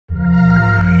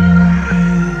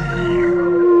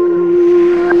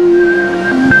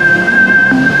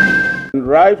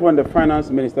right when the finance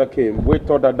minister came, we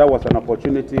thought that that was an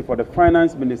opportunity for the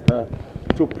finance minister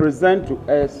to present to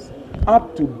us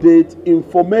up-to-date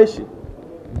information.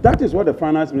 That is what the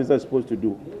finance minister is supposed to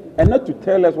do, and not to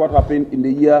tell us what happened in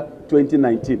the year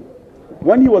 2019.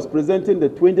 When he was presenting the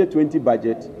 2020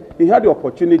 budget, he had the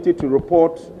opportunity to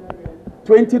report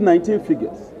 2019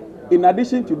 figures. In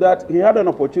addition to that, he had an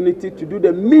opportunity to do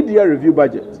the mid-year review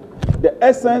budget. The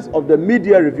essence of the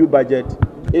mid-year review budget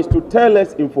is to tell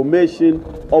us information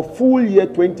of full year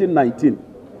 2019.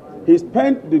 He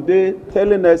spent the day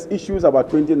telling us issues about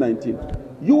 2019.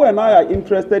 You and I are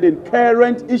interested in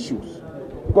current issues,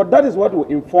 because that is what will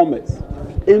inform us.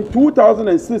 In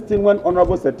 2016, when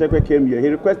Honorable Setekwe came here, he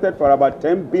requested for about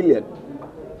 10 billion.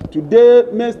 Today,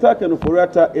 Mr. Ken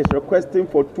Ofori-Atta is requesting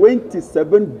for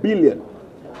 27 billion.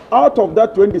 Out of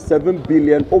that 27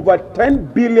 billion, over 10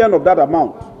 billion of that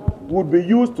amount would be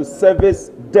used to service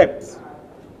debt.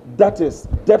 That is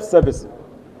debt servicing.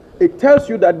 It tells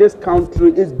you that this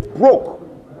country is broke.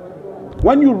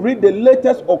 When you read the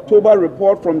latest October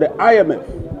report from the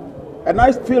IMF, and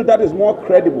I feel that is more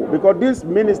credible because this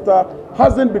minister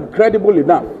hasn't been credible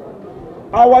enough.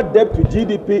 Our debt to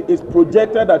GDP is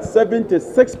projected at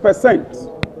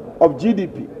 76% of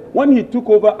GDP. When he took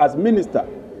over as minister,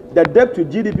 the debt to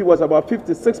GDP was about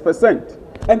 56%.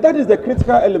 And that is the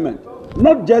critical element,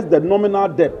 not just the nominal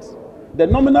debt. The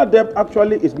nominal debt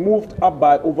actually is moved up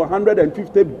by over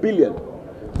 150 billion.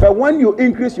 But when you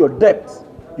increase your debt,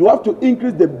 you have to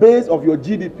increase the base of your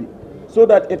GDP so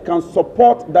that it can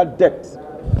support that debt.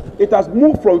 It has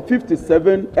moved from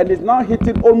 57 and is now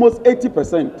hitting almost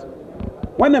 80%.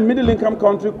 When a middle-income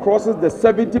country crosses the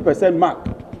 70% mark,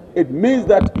 it means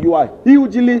that you are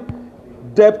hugely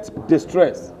debt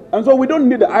distressed. And so we don't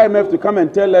need the IMF to come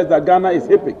and tell us that Ghana is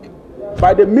epic.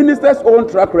 By the minister's own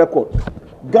track record,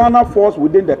 Ghana falls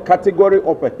within the category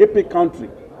of a epic country,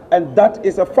 and that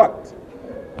is a fact.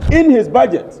 In his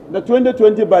budget, the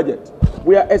 2020 budget,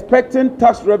 we are expecting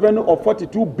tax revenue of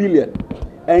 42 billion,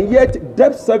 and yet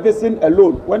debt servicing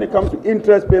alone, when it comes to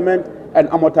interest payment and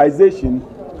amortization,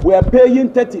 we are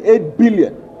paying 38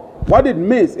 billion. What it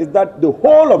means is that the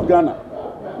whole of Ghana,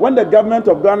 when the government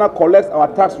of Ghana collects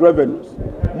our tax revenues,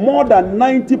 more than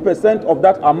 90% of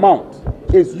that amount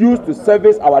is used to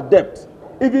service our debt,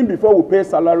 even before we pay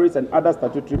salaries and other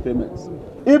statutory payments.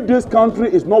 If this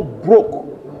country is not broke,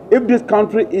 if this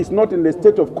country is not in the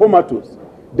state of comatose,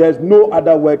 there's no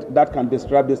other word that can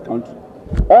describe this country.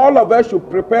 All of us should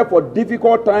prepare for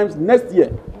difficult times next year,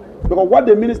 because what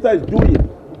the minister is doing,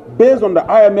 based on the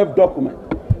IMF document,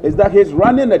 is that he's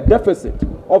running a deficit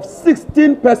of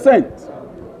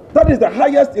 16%. That is the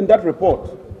highest in that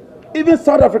report. Even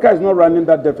South Africa is not running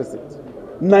that deficit.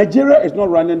 Nigeria is not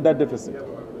running that deficit.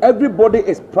 Everybody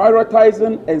is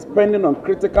prioritizing and spending on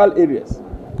critical areas.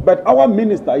 But our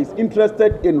minister is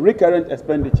interested in recurrent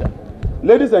expenditure.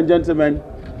 Ladies and gentlemen,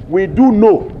 we do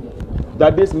know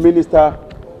that this minister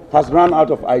has run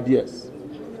out of ideas.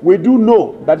 We do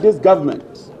know that this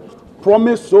government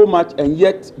promised so much and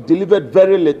yet delivered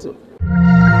very little.